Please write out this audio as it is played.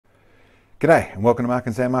G'day and welcome to Mark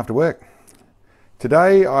and Sam After Work.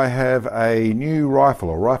 Today I have a new rifle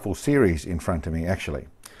or rifle series in front of me actually.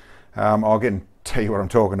 I'll get and tell you what I'm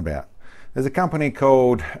talking about. There's a company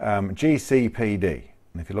called GCPD.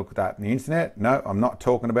 And if you look at that on the internet, no, I'm not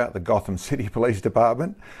talking about the Gotham City Police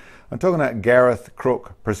Department. I'm talking about Gareth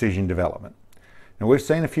Crook Precision Development. Now we've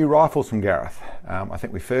seen a few rifles from Gareth. I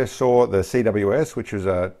think we first saw the CWS, which was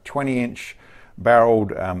a 20-inch barreled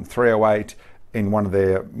 308 in one of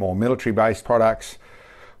their more military-based products,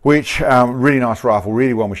 which really nice rifle,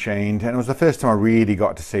 really well machined, and it was the first time I really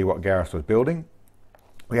got to see what Gareth was building.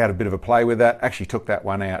 We had a bit of a play with that, actually took that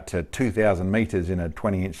one out to 2,000 metres in a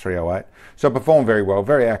 20-inch 308, so it performed very well,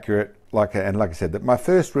 very accurate, like I said, my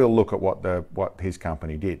first real look at what his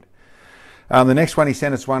company did. The next one, he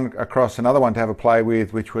sent us another one to have a play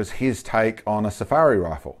with, which was his take on a safari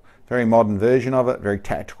rifle. Very modern version of it, very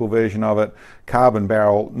tactical version of it, carbon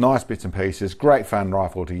barrel, nice bits and pieces, great fun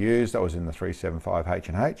rifle to use. That was in the 375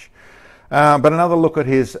 H&H. But another look at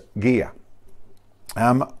his gear.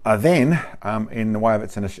 In the way of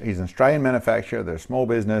he's an Australian manufacturer, they're a small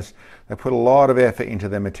business, they put a lot of effort into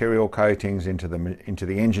their material coatings, into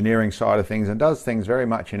the engineering side of things, and does things very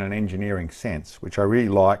much in an engineering sense, which I really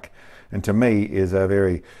like, and to me is a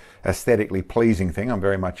very aesthetically pleasing thing. I'm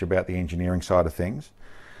very much about the engineering side of things.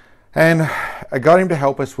 And I got him to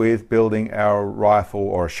help us with building our rifle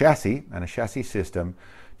or a chassis and a chassis system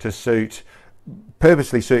to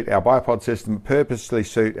purposely suit our bipod system, purposely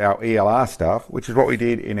suit our ELR stuff, which is what we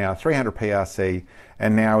did in our 300 PRC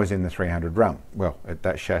and now is in the 300 drum. Well,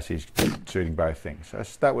 that chassis is suiting both things. So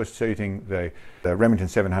that was suiting the Remington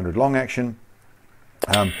 700 long action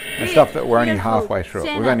and stuff that we're only halfway through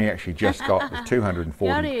it. We've only actually just got the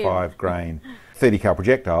 245 grain 30 cal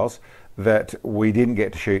projectiles that we didn't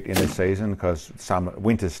get to shoot in this season because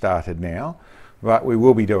winter started now, but we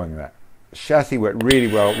will be doing that. Chassis worked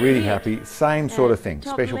really well, really happy, same sort of thing,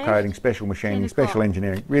 special coating, special machining, special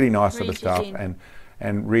engineering, really nice sort of stuff,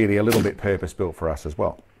 and really a little bit purpose built for us as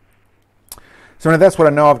well. So that's what I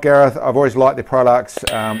know of Gareth. I've always liked their products.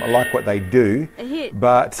 I like what they do,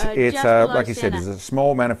 but it's like you said, it's a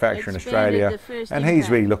small manufacturer in Australia, and he's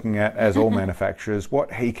really looking at, as all manufacturers,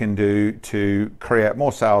 what he can do to create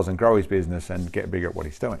more sales and grow his business and get bigger at what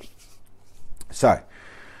he's doing. So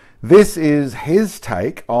this is his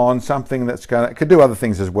take on something could do other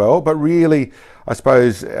things as well, but really, I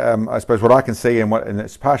suppose what I can see and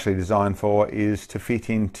it's partially designed for is to fit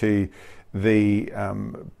into the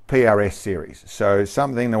PRS series. So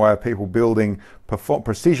something the way of people building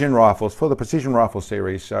precision rifles for the Precision Rifle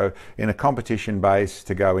Series, so in a competition base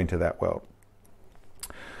to go into that world.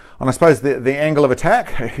 And I suppose the angle of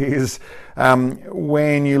attack is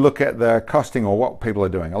when you look at the costing or what people are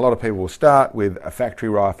doing. A lot of people will start with a factory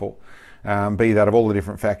rifle, be that of all the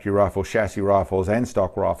different factory rifles, chassis rifles and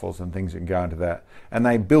stock rifles and things that can go into that, and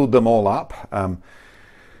they build them all up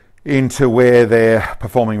into where they're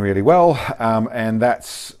performing really well, and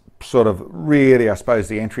that's sort of really, I suppose,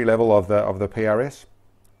 the entry level of the PRS.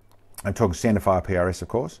 I'm talking centerfire PRS, of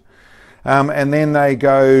course. And then they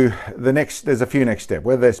go there's a few next steps,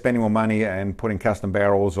 whether they're spending more money and putting custom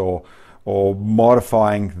barrels or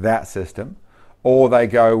modifying that system, or they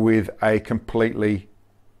go with a completely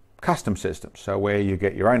custom system, so where you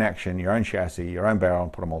get your own action, your own chassis, your own barrel,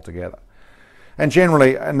 and put them all together. And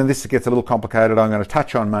generally, and then this gets a little complicated, I'm going to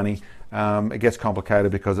touch on money. It gets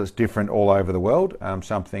complicated because it's different all over the world.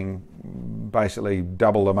 Something basically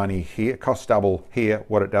double the money here, costs double here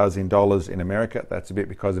what it does in dollars in America. That's a bit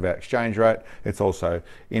because of our exchange rate. It's also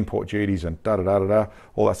import duties and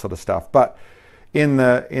all that sort of stuff. But in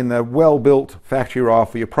the well-built factory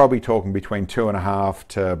rifle, you're probably talking between 2,500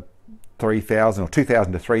 to 3,000 or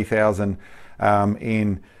 2,000 to 3,000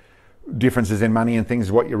 in differences in money and things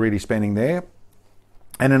is what you're really spending there.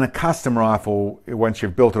 And in a custom rifle, once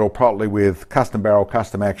you've built it all properly with custom barrel,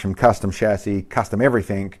 custom action, custom chassis, custom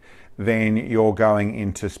everything, then you're going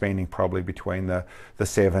into spending probably between the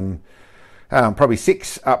 7, probably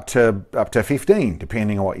 6 up to 15,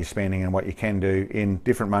 depending on what you're spending and what you can do in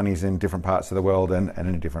different monies in different parts of the world and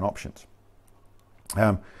in different options.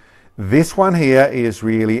 This one here is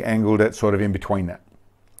really angled at sort of in between that.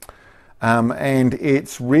 And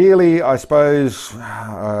it's really, I suppose,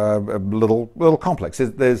 a little complex.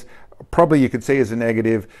 There's probably, you could see as a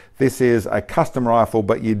negative, this is a custom rifle,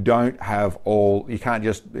 but you don't have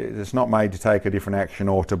it's not made to take a different action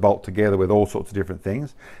or to bolt together with all sorts of different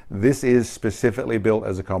things. This is specifically built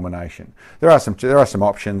as a combination. There are some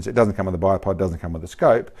options. It doesn't come with a bipod, doesn't come with a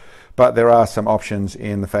scope, but there are some options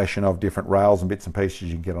in the fashion of different rails and bits and pieces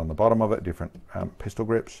you can get on the bottom of it, different pistol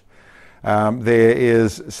grips. There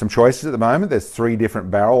is some choices at the moment. There's 3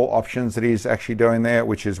 different barrel options that he's actually doing there,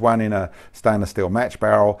 which is one in a stainless steel match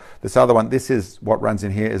barrel. This other one, this is what runs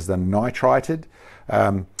in here, is the Nitrided,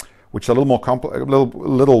 which is a little more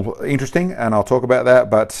little interesting, and I'll talk about that,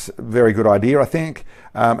 but very good idea, I think.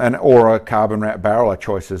 Or a carbon wrap barrel are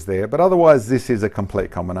choices there, but otherwise this is a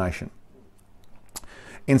complete combination.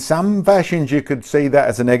 In some fashions you could see that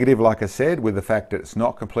as a negative, like I said, with the fact that it's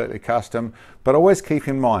not completely custom, but always keep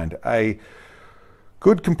in mind, a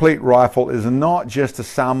good complete rifle is not just a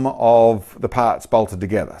sum of the parts bolted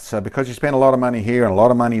together. So because you spend a lot of money here and a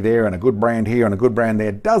lot of money there and a good brand here and a good brand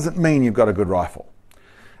there, doesn't mean you've got a good rifle.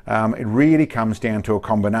 It really comes down to a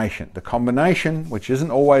combination. The combination, which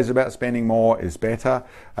isn't always about spending more, is better.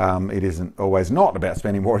 It isn't always not about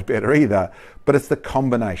spending more is better either, but it's the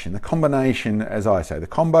combination. The combination, as I say, the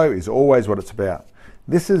combo is always what it's about.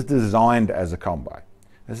 This is designed as a combo.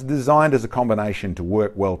 It's designed as a combination to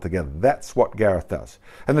work well together. That's what Gareth does.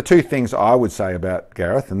 And the 2 things I would say about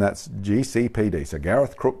Gareth, and that's GCPD, so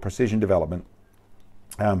Gareth Crook Precision Development.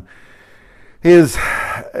 His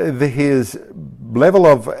level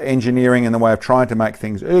of engineering in the way of trying to make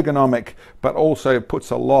things ergonomic, but also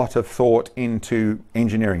puts a lot of thought into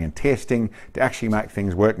engineering and testing to actually make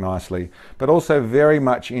things work nicely, but also very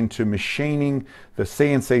much into machining, the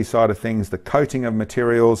CNC side of things, the coating of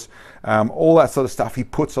materials, all that sort of stuff he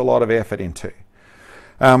puts a lot of effort into.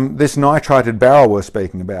 This nitrided barrel we're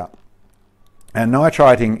speaking about. And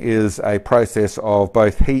nitriding is a process of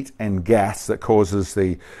both heat and gas that causes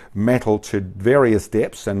the metal to various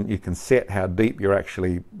depths, and you can set how deep you're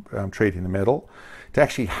actually treating the metal, to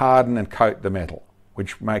actually harden and coat the metal,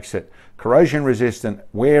 which makes it corrosion resistant,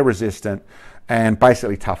 wear resistant, and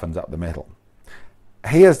basically toughens up the metal.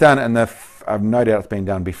 He has done, and I've no doubt it's been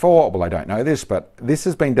done before, well I don't know this, but this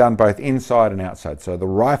has been done both inside and outside, so the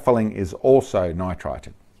rifling is also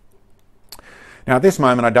nitrided. Now at this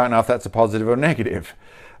moment I don't know if that's a positive or negative,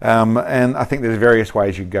 and I think there's various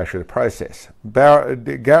ways you can go through the process.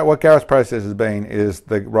 What Gareth's process has been is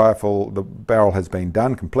the barrel has been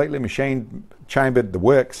done completely, machined, chambered, the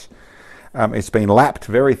works, it's been lapped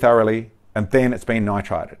very thoroughly, and then it's been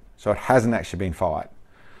nitrided, so it hasn't actually been fired.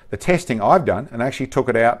 The testing I've done, and actually took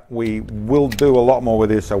it out, we will do a lot more with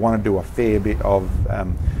this. I want to do a fair bit of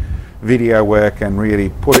video work and really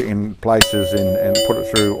put it in places and put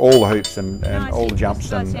it through all the hoops and all the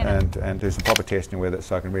jumps and do some proper testing with it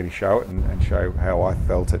so I can really show it and show how I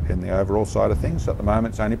felt it in the overall side of things. So at the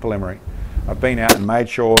moment it's only preliminary. I've been out and made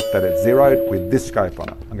sure that it's zeroed with this scope on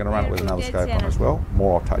it. I'm going to run it with another scope on as well,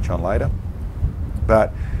 more I'll touch on later.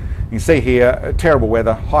 But you can see here, terrible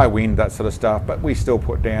weather, high wind, that sort of stuff, but we still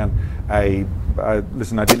put down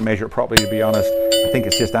listen, I didn't measure it properly to be honest, I think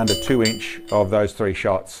it's just under 2 inch of those 3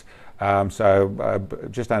 shots. Just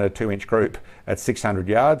under a 2-inch group at 600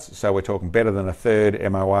 yards, so we're talking better than a third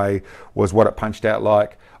MOA was what it punched out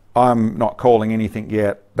like. I'm not calling anything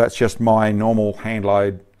yet, that's just my normal hand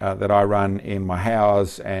load that I run in my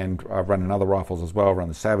house, and I've run in other rifles as well, run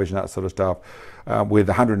the Savage and that sort of stuff, with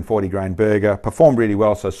 140 grain Berger. Performed really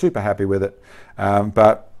well, so super happy with it,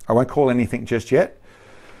 but I won't call anything just yet.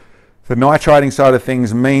 The nitriding side of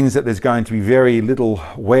things means that there's going to be very little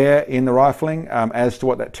wear in the rifling. As to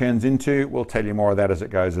what that turns into, we'll tell you more of that as it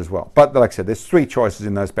goes as well. But like I said, there's 3 choices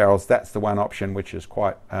in those barrels. That's the one option which is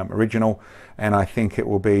quite original, and I think it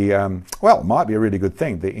will be, well, it might be a really good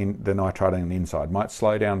thing. The nitriding on the inside might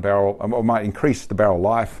slow down barrel, or might increase the barrel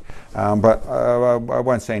life, but I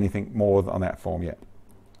won't say anything more on that form yet.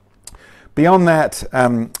 Beyond that,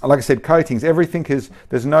 like I said, coatings, everything is,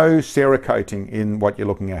 there's no Cerakoting in what you're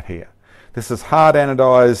looking at here. This is hard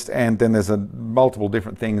anodized, and then there's multiple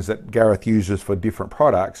different things that Gareth uses for different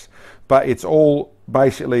products, but it's all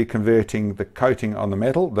basically converting the coating on the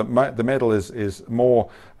metal. The metal is more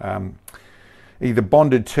either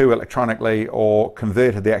bonded to electronically or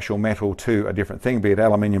converted the actual metal to a different thing, be it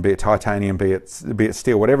aluminium, be it titanium, be it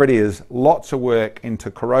steel, whatever it is. Lots of work into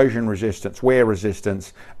corrosion resistance, wear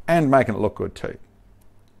resistance, and making it look good too.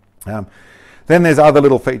 Then there's other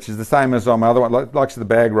little features, the same as on my other one, like the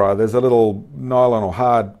bag ride. There's a little nylon or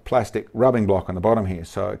hard plastic rubbing block on the bottom here,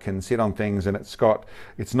 so it can sit on things, and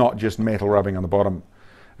it's not just metal rubbing on the bottom.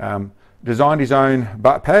 Designed his own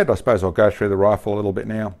butt pad. I suppose I'll go through the rifle a little bit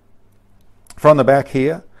now. From the back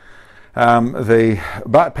here, the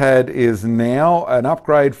butt pad is now an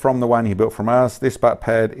upgrade from the one he built from us. This butt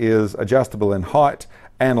pad is adjustable in height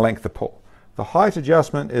and length of pull. The height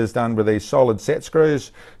adjustment is done with these solid set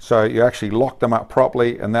screws, so you actually lock them up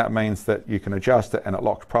properly, and that means that you can adjust it and it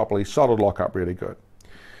locks properly, solid lock up really good.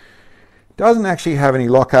 Doesn't actually have any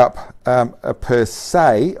lock up per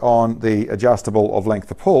se on the adjustable of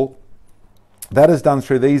length of pull, That is done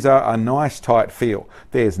through, these are a nice tight feel.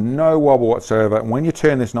 There's no wobble whatsoever, and when you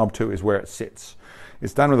turn this knob to is where it sits.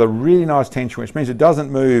 It's done with a really nice tension, which means it doesn't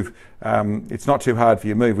move. It's not too hard for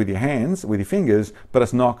you to move with your hands, with your fingers, but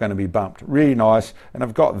it's not going to be bumped. Really nice. And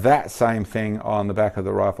I've got that same thing on the back of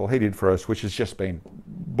the rifle he did for us, which has just been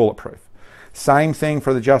bulletproof. Same thing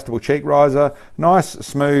for the adjustable cheek riser. Nice,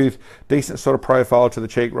 smooth, decent sort of profile to the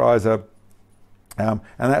cheek riser. And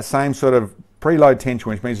that same sort of preload tension,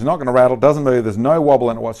 which means it's not going to rattle, doesn't move, there's no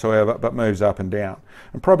wobble in it whatsoever, but moves up and down.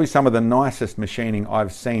 And probably some of the nicest machining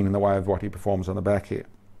I've seen in the way of what he performs on the back here.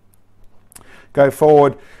 Go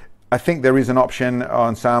forward, I think there is an option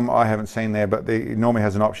on some, I haven't seen there, but it normally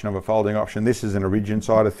has an option of a folding option. This is an origin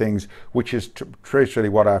side of things, which is truthfully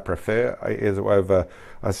what I prefer, is over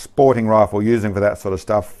a sporting rifle using for that sort of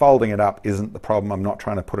stuff. Folding it up isn't the problem. I'm not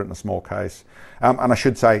trying to put it in a small case. And I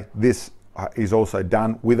should say, this is also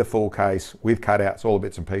done with a full case, with cutouts, all the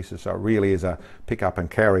bits and pieces, so it really is a pick up and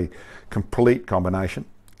carry complete combination.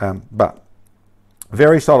 But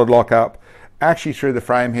very solid lockup. Actually through the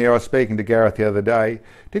frame here, I was speaking to Gareth the other day,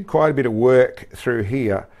 did quite a bit of work through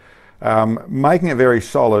here, making it very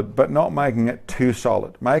solid, but not making it too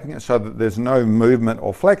solid, making it so that there's no movement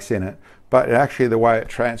or flex in it, but actually the way it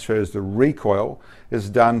transfers the recoil is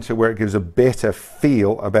done to where it gives a better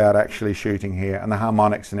feel about actually shooting here, and the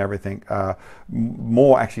harmonics and everything are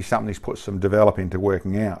more actually something he's put some develop into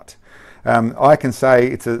working out. I can say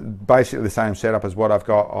it's basically the same setup as what I've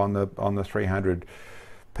got on the 300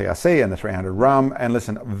 PRC and the 300 RUM, and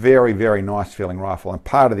listen, very, very nice feeling rifle, and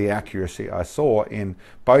part of the accuracy I saw in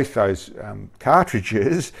both those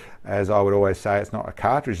cartridges, as I would always say, it's not a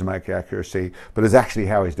cartridge to make accuracy, but it's actually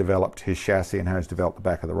how he's developed his chassis and how he's developed the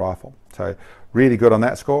back of the rifle. So really good on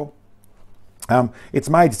that score. It's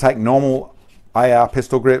made to take normal AR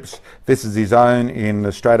pistol grips. This is his own in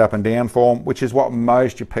the straight up and down form, which is what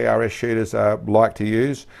most your PRS shooters like to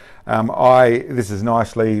use. This is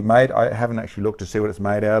nicely made. I haven't actually looked to see what it's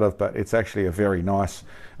made out of, but it's actually a very nice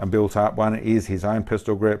and built up one. It is his own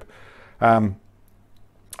pistol grip.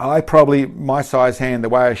 My size hand, the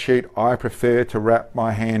way I shoot, I prefer to wrap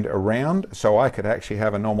my hand around so I could actually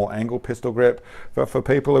have a normal angle pistol grip. But for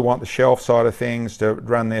people who want the shelf side of things, to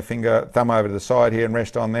run their thumb over to the side here and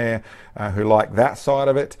rest on there, who like that side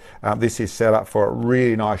of it, this is set up for a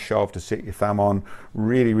really nice shelf to sit your thumb on.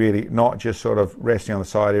 Really, really not just sort of resting on the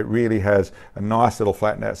side. It really has a nice little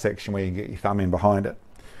flattened out section where you can get your thumb in behind it.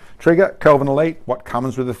 Trigger, Kelvin Elite, what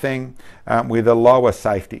comes with the thing, with a lower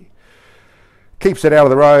safety. Keeps it out of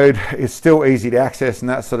the road, it's still easy to access and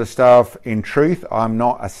that sort of stuff. In truth, I'm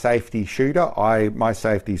not a safety shooter. My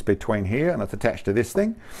safety's between here and it's attached to this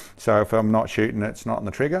thing. So if I'm not shooting, it's not on the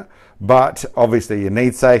trigger. But obviously you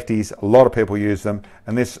need safeties, a lot of people use them,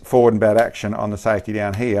 and this forward and back action on the safety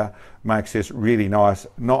down here makes this really nice,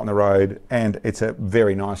 not on the road, and it's a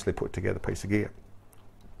very nicely put together piece of gear.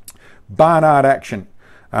 Barnard action.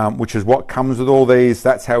 Which is what comes with all these.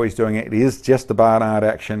 That's how he's doing it. It is just the Barnard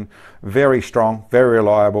action. Very strong, very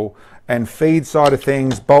reliable. And feed side of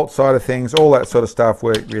things, bolt side of things, all that sort of stuff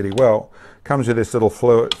work really well. Comes with this little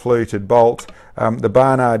fluted bolt. The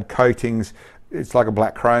Barnard coatings, it's like a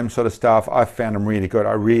black chrome sort of stuff. I found them really good.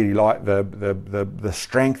 I really like the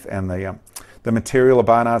strength and the material the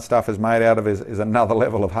Barnard stuff is made out of is another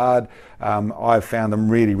level of hard. I've found them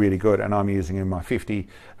really, really good, and I'm using in my 50,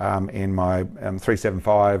 in my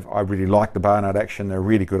 375. I really like the Barnard action. They're a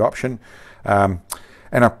really good option.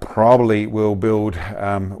 And I probably will build,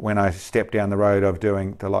 when I step down the road of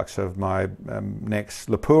doing the likes of my next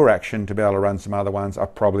Lapua action to be able to run some other ones, I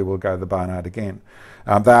probably will go the Barnard again.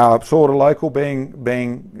 They are sort of local,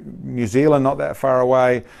 being New Zealand, not that far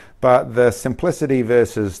away, but the simplicity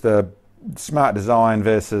versus the smart design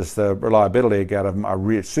versus the reliability I get out of them are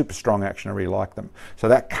really super strong action. I really like them. So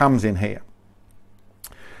that comes in here.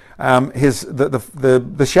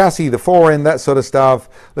 The chassis, the fore end, that sort of stuff,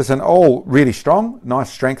 listen, all really strong,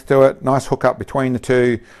 nice strength to it, nice hook up between the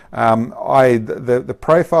two. The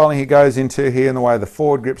profiling he goes into here and the way the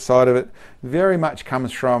forward grip side of it very much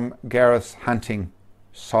comes from Gareth's hunting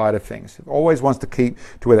side of things. Always wants to keep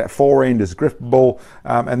to where that fore end is grippable,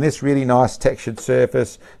 and this really nice textured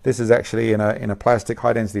surface. This is actually in a plastic,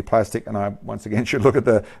 high density plastic, and I once again should look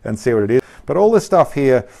at and see what it is. But all this stuff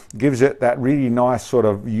here gives it that really nice sort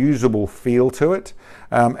of usable feel to it,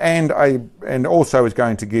 and also is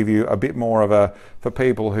going to give you a bit more of for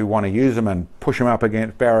people who want to use them and push them up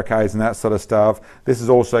against barricades and that sort of stuff. This is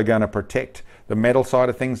also going to protect the metal side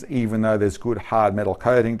of things, even though there's good hard metal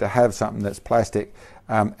coating. To have something that's plastic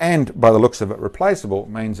and by the looks of it replaceable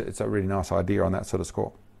means it's a really nice idea on that sort of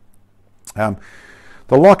score. The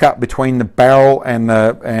lockup between the barrel and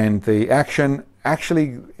the action,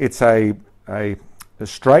 actually it's a a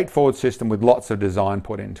straightforward system with lots of design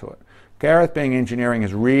put into it. Gareth, being engineering,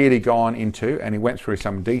 has really gone into, and he went through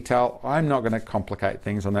some detail. I'm not going to complicate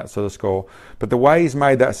things on that sort of score, but the way he's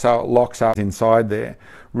made that so it locks up inside there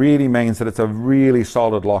really means that it's a really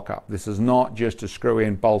solid lockup. This is not just a screw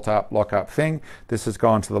in, bolt up, lock up thing. This has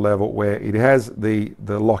gone to the level where it has the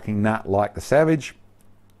locking nut like the Savage,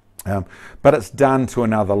 but it's done to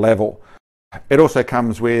another level. It also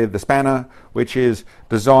comes with the spanner, which is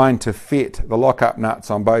designed to fit the lock-up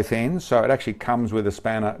nuts on both ends, so it actually comes with a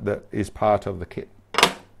spanner that is part of the kit.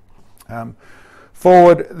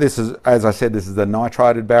 Forward, this is, as I said, this is the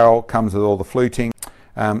nitrided barrel, comes with all the fluting.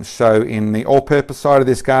 So in the all-purpose side of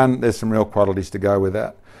this gun, there's some real qualities to go with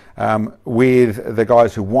that. With the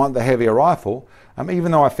guys who want the heavier rifle,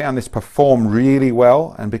 even though I found this perform really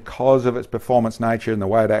well, and because of its performance nature and the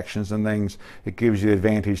weight actions and things, it gives you the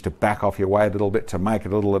advantage to back off your weight a little bit to make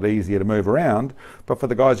it a little bit easier to move around. But for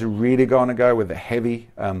the guys who really going to go with the heavy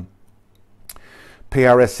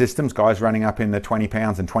PRS systems, guys running up in the 20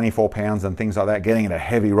 pounds and 24 pounds and things like that, getting into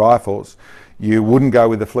heavy rifles, you wouldn't go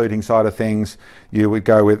with the fluting side of things, you would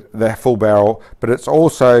go with the full barrel. But it's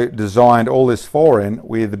also designed all this fore-end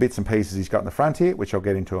with the bits and pieces he's got in the front here, which I'll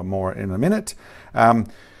get into more in a minute.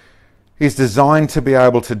 Is designed to be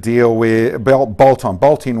able to deal with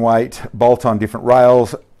bolt-in weight, bolt-on different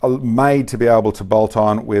rails, made to be able to bolt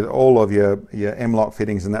on with all of your M-lock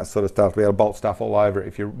fittings and that sort of stuff, to be able to bolt stuff all over it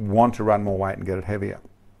if you want to run more weight and get it heavier.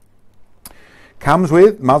 Comes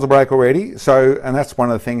with muzzle brake already, and that's one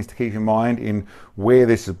of the things to keep in mind in where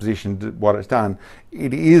this is positioned, what it's done.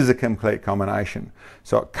 It is a complete combination.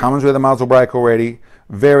 So it comes with a muzzle brake already,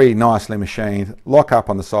 very nicely machined, lock up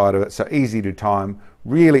on the side of it, so easy to time,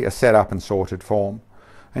 really a set up and sorted form.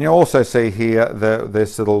 And you'll also see here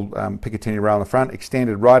this little Picatinny rail in the front,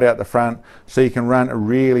 extended right out the front, so you can run a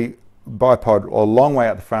really bipod a long way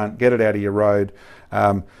out the front, get it out of your road.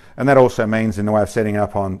 And that also means in the way of setting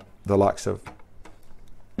up on the likes of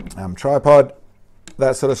tripod,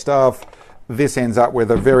 that sort of stuff, this ends up with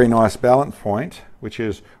a very nice balance point, which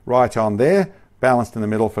is right on there, balanced in the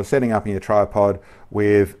middle for setting up in your tripod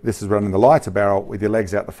with, this is running the lighter barrel with your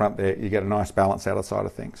legs out the front there, you get a nice balance out of the side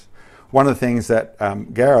of things. One of the things that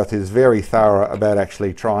Gareth is very thorough about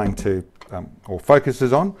actually trying to, or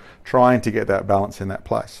focuses on, trying to get that balance in that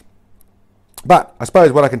place. But I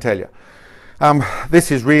suppose what I can tell you, this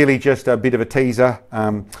is really just a bit of a teaser.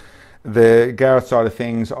 The Gareth side of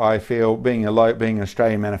things, I feel, being an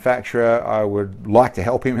Australian manufacturer, I would like to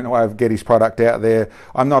help him in a way of get his product out there.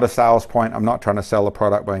 I'm not a sales point, I'm not trying to sell the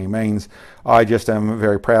product by any means. I just am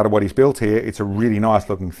very proud of what he's built here. It's a really nice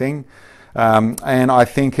looking thing. And I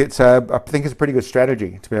think it's a pretty good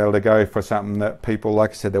strategy to be able to go for something that people, like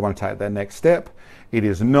I said, they want to take that next step. It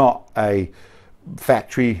is not a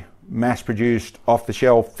factory mass-produced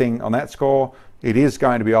off-the-shelf thing on that score. It is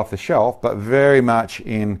going to be off the shelf, but very much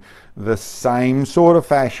in the same sort of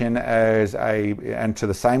fashion as and to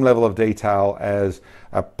the same level of detail as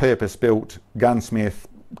a purpose-built gunsmith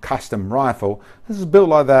custom rifle. This is built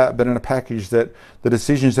like that, but in a package that the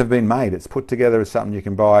decisions have been made. It's put together as something you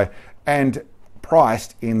can buy and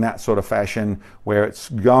priced in that sort of fashion where it's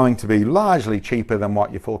going to be largely cheaper than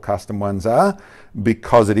what your full custom ones are,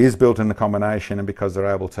 because it is built in the combination and because they're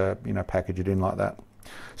able to, package it in like that.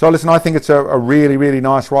 So listen, I think it's a really, really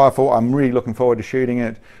nice rifle. I'm really looking forward to shooting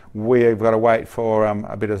it. We've got to wait for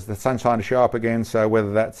a bit of the sunshine to show up again, so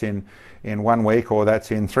whether that's in 1 week or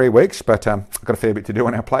that's in 3 weeks, but I've got a fair bit to do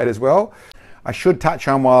on our plate as well. I should touch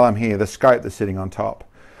on while I'm here the scope that's sitting on top.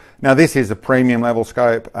 Now this is a premium level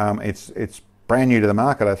scope. It's brand new to the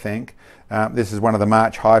market, I think. This is one of the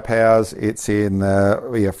March high powers. It's in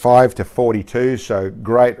the 5 to 42, so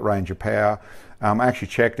great range of power. I actually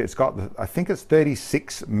checked, it's got, I think it's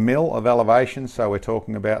 36 mil of elevation, so we're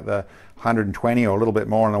talking about the 120 or a little bit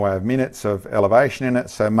more in the way of minutes of elevation in it,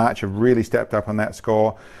 so March have really stepped up on that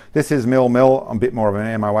score. This is mil, I'm a bit more of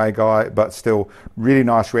an MOA guy, but still really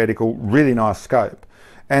nice reticle, really nice scope.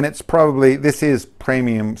 And it's probably, this is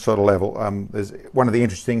premium sort of level. There's one of the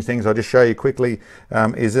interesting things I'll just show you quickly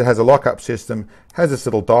is it has a lockup system, has this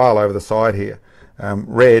little dial over the side here.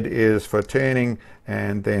 Red is for turning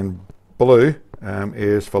and then blue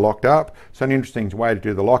is for locked up. So an interesting way to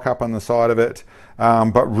do the lockup on the side of it,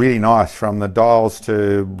 but really nice from the dials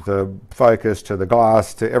to the focus to the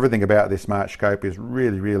glass to everything about this March scope is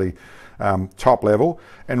really, really top level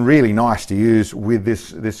and really nice to use with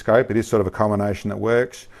this scope. It is sort of a combination that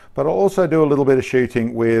works, but I'll also do a little bit of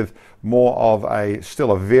shooting with more of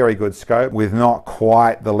still a very good scope with not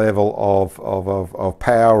quite the level of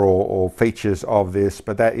power or features of this,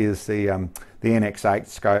 but that is the NX8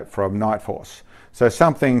 scope from Nightforce. So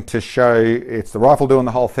something to show it's the rifle doing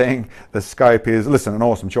the whole thing. The scope is, listen, an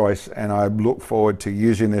awesome choice, and I look forward to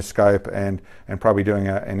using this scope and probably doing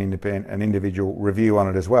an individual review on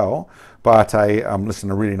it as well. But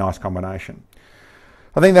listen, a really nice combination.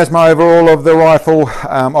 I think that's my overall of the rifle.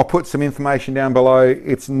 I'll put some information down below.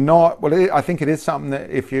 It's not, well, I think it is something that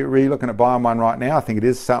if you're really looking at buying one right now, I think it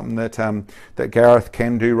is something that that Gareth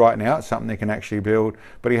can do right now. It's something he can actually build,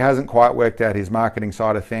 but he hasn't quite worked out his marketing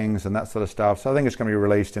side of things and that sort of stuff. So I think it's going to be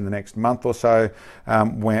released in the next month or so,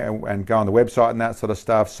 and go on the website and that sort of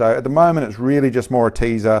stuff. So at the moment, it's really just more a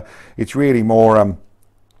teaser. It's really more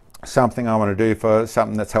something I want to do for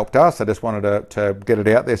something that's helped us. I just wanted to get it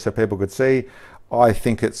out there so people could see. I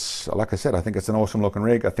think it's, like I said, I think it's an awesome looking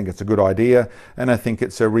rig. I think it's a good idea, and I think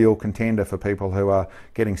it's a real contender for people who are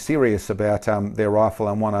getting serious about their rifle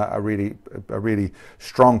and want a really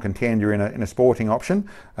strong contender in a sporting option,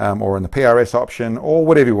 or in the PRS option, or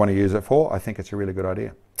whatever you want to use it for. I think it's a really good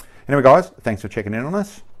idea. Anyway, guys, thanks for checking in on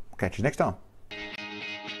us. Catch you next time.